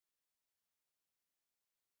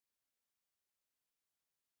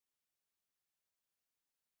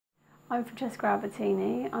I'm Francesca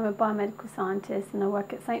Albertini. I'm a biomedical scientist and I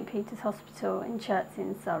work at St Peter's Hospital in Chertsey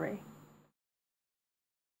in Surrey.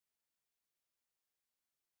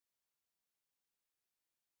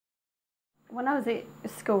 When I was at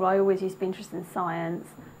school, I always used to be interested in science,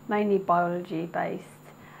 mainly biology based,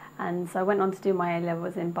 and so I went on to do my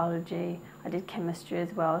A-levels in biology. I did chemistry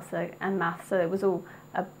as well, and maths, so it was all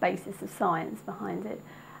a basis of science behind it.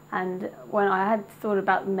 And when I had thought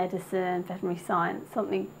about medicine, veterinary science,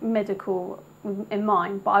 something medical in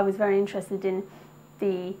mind, but I was very interested in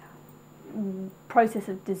the process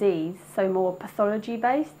of disease, so more pathology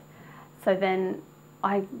based. So then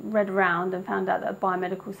I read around and found out that a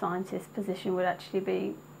biomedical scientist position would actually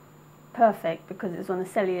be perfect because it was on a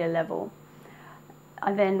cellular level.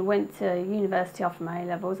 I then went to university after my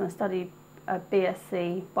A-levels and studied a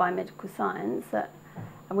BSc Biomedical Science,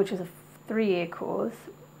 which was a 3-year course.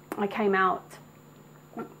 I came out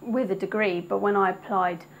with a degree, but when I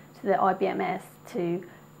applied to the IBMS to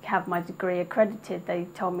have my degree accredited, they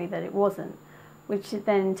told me that it wasn't, which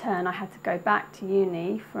then in turn I had to go back to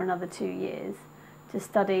uni for another 2 years to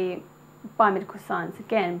study biomedical science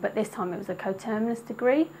again, but this time it was a coterminous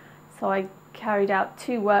degree, so I carried out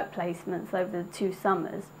 2 work placements over the 2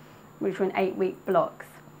 summers, which were in 8-week blocks,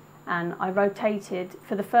 and I rotated,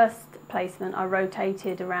 for the first placement I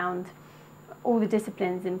rotated around all the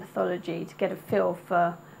disciplines in pathology to get a feel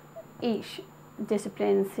for each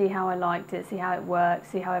discipline, see how I liked it, see how it works,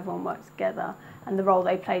 see how everyone works together and the role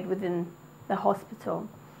they played within the hospital.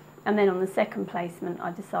 And then on the second placement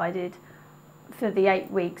I decided for the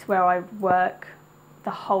 8 weeks where I work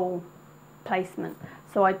the whole placement.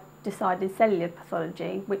 So I decided cellular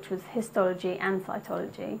pathology, which was histology and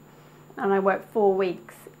cytology, and I worked 4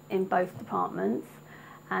 weeks in both departments.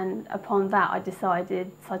 And upon that, I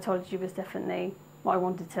decided cytology was definitely what I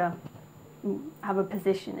wanted to have a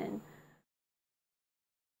position in.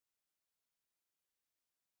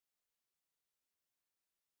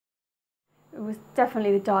 It was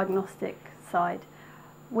definitely the diagnostic side.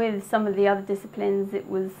 With some of the other disciplines, it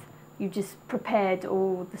was you just prepared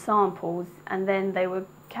all the samples and then they were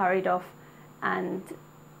carried off and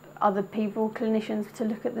other people, clinicians, to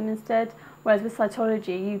look at them instead. Whereas with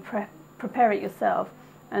cytology, you prepare it yourself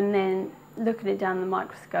and then look at it down the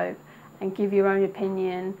microscope and give your own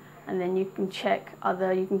opinion, and then you can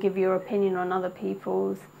you can give your opinion on other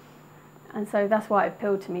people's. And so that's why it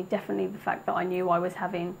appealed to me, definitely the fact that I knew I was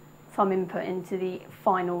having some input into the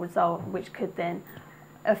final result, which could then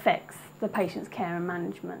affect the patient's care and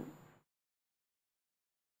management.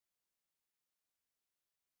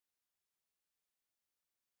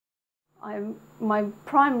 My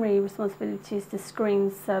primary responsibility is to screen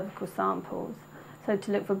cervical samples, so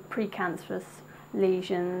to look for precancerous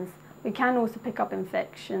lesions. We can also pick up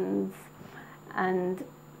infections, and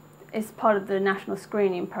it's part of the national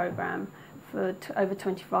screening programme for over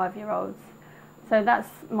 25-year-olds. So that's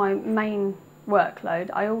my main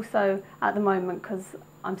workload. I also, at the moment, because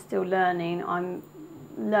I'm still learning, I'm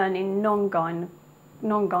learning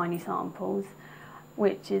non-gynae samples,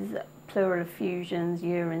 which is pleural effusions,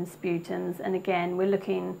 urine, sputums, and again we're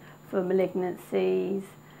looking for malignancies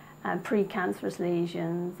and precancerous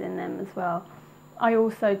lesions in them as well. I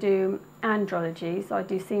also do andrology, so I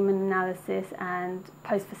do semen analysis and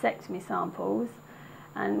post-vasectomy samples,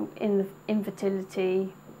 and in the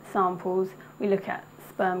infertility samples we look at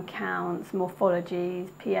sperm counts, morphologies,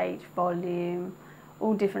 pH, volume,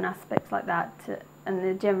 all different aspects like that, and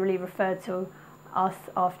they're generally referred to us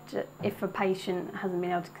after if a patient hasn't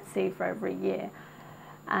been able to conceive for over a year.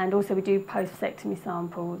 And also we do post-vasectomy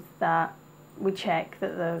samples that we check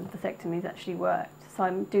that the vasectomies actually worked. So I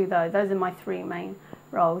do those. Those are my 3 main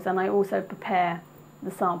roles, and I also prepare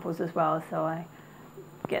the samples as well. So I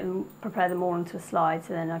prepare them all onto a slide,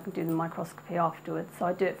 so then I can do the microscopy afterwards. So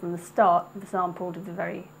I do it from the start of the sample to the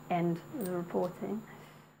very end of the reporting.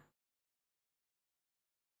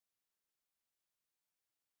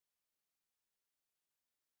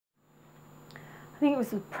 I think it was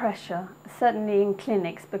the pressure, certainly in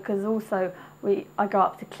clinics, because also I go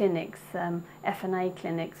up to clinics, F&A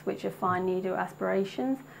clinics, which are fine needle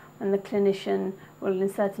aspirations, and the clinician will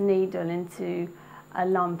insert a needle into a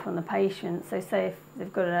lump on the patient. So say if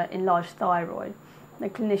they've got an enlarged thyroid, the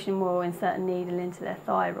clinician will insert a needle into their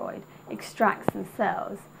thyroid, extract some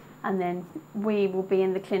cells, and then we will be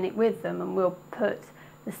in the clinic with them and we'll put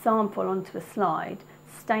the sample onto a slide,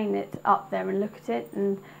 stain it up there and look at it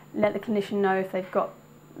and let the clinician know if they've got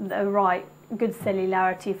the right good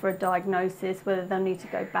cellularity for a diagnosis, whether they'll need to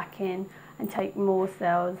go back in and take more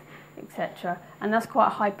cells, etc. And that's quite a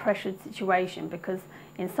high pressured situation, because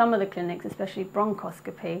in some of the clinics, especially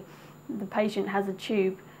bronchoscopy, the patient has a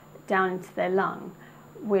tube down into their lung,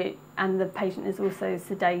 and the patient is also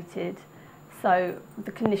sedated, so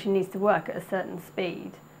the clinician needs to work at a certain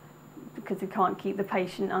speed because we can't keep the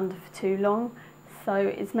patient under for too long. So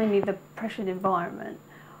it's mainly the pressured environment,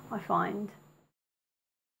 I find.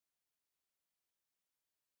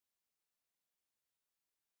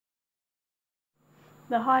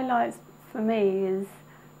 The highlights for me is,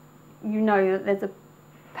 you know that there's a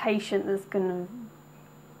patient that's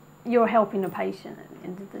you're helping a patient at the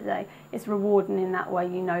end of the day. It's rewarding in that way.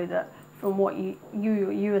 You know that from what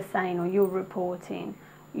you are saying or you're reporting,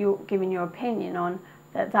 you're giving your opinion on,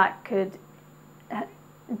 that could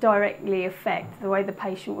directly affect the way the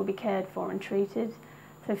patient will be cared for and treated.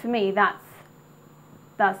 So for me, that's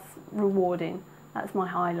rewarding. That's my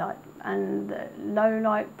highlight. And the low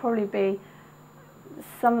light probably be,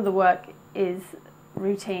 some of the work is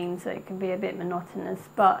routine, so it can be a bit monotonous,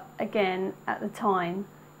 but again, at the time,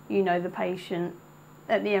 you know the patient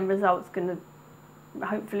at the end result's going to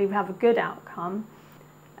hopefully have a good outcome.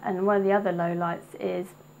 And one of the other lowlights is,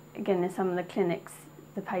 again, in some of the clinics,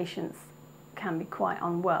 the patients can be quite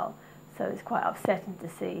unwell, so it's quite upsetting to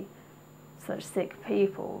see such sick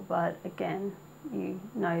people, but again, you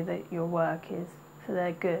know that your work is for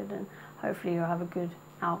their good, and hopefully you'll have a good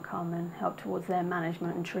outcome and help towards their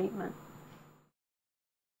management and treatment.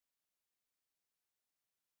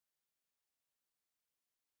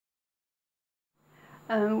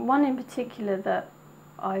 One in particular that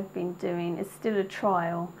I've been doing is still a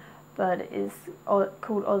trial, but it's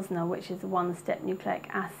called OSNA, which is a one-step nucleic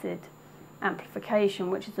acid amplification,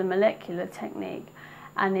 which is a molecular technique,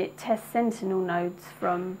 and it tests sentinel nodes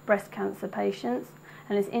from breast cancer patients,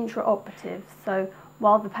 and it's intraoperative. So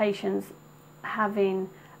while the patient's having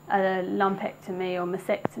a lumpectomy or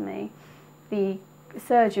mastectomy, the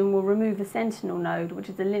surgeon will remove the sentinel node, which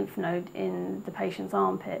is a lymph node in the patient's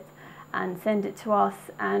armpit, and send it to us,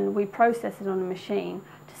 and we process it on a machine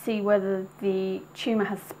to see whether the tumour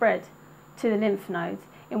has spread to the lymph nodes,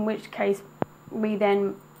 in which case we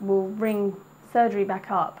then will ring surgery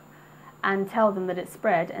back up and tell them that it's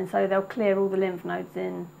spread, and so they'll clear all the lymph nodes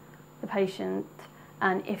in the patient,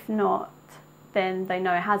 and if not, then they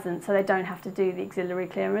know it hasn't, so they don't have to do the axillary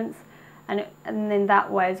clearance. And in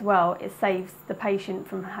that way as well, it saves the patient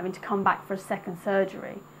from having to come back for a second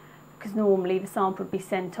surgery, because normally the sample would be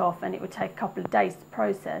sent off and it would take a couple of days to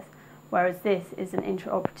process, whereas this is an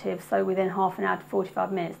intraoperative, so within half an hour to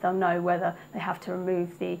 45 minutes they'll know whether they have to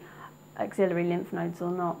remove the axillary lymph nodes or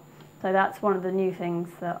not. So that's one of the new things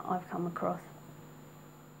that I've come across.